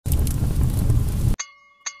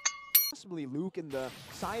possibly Luke in the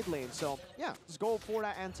side lane. So yeah, let's go for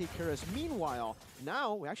that anti-Cuirass. Meanwhile,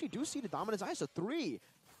 now we actually do see the Dominance Ice, so 3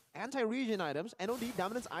 anti-region items, NOD,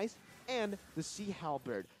 Dominance Ice, and the Sea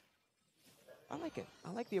Halberd. I like it.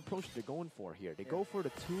 I like the approach they're going for here. They go for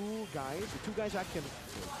the two guys that can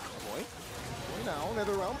avoid. Now,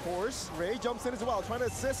 another round force. Ray jumps in as well, trying to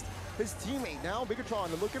assist his teammate. Now, Bigatron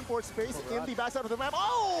looking for space in the backside of the map.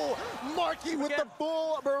 Oh! Marky with the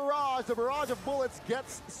full barrage. The barrage of bullets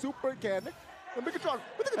gets Super Ken. And Bigatron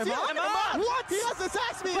with the Emann! What? He has the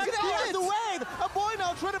attack speed! He has the wave! A boy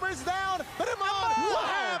now trying to burst down, but Emann will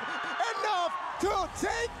have enough to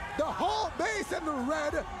take the whole base and the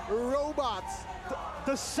red robots.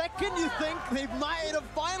 The second you think they might have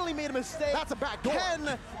finally made a mistake, that's a backdoor.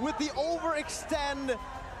 Ken with the overextend,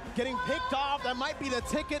 getting picked off. That might be the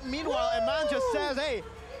ticket. Meanwhile, Emann just says, hey,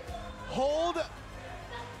 hold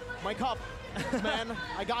my cup, man.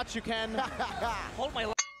 I got you, Ken. Hold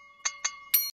my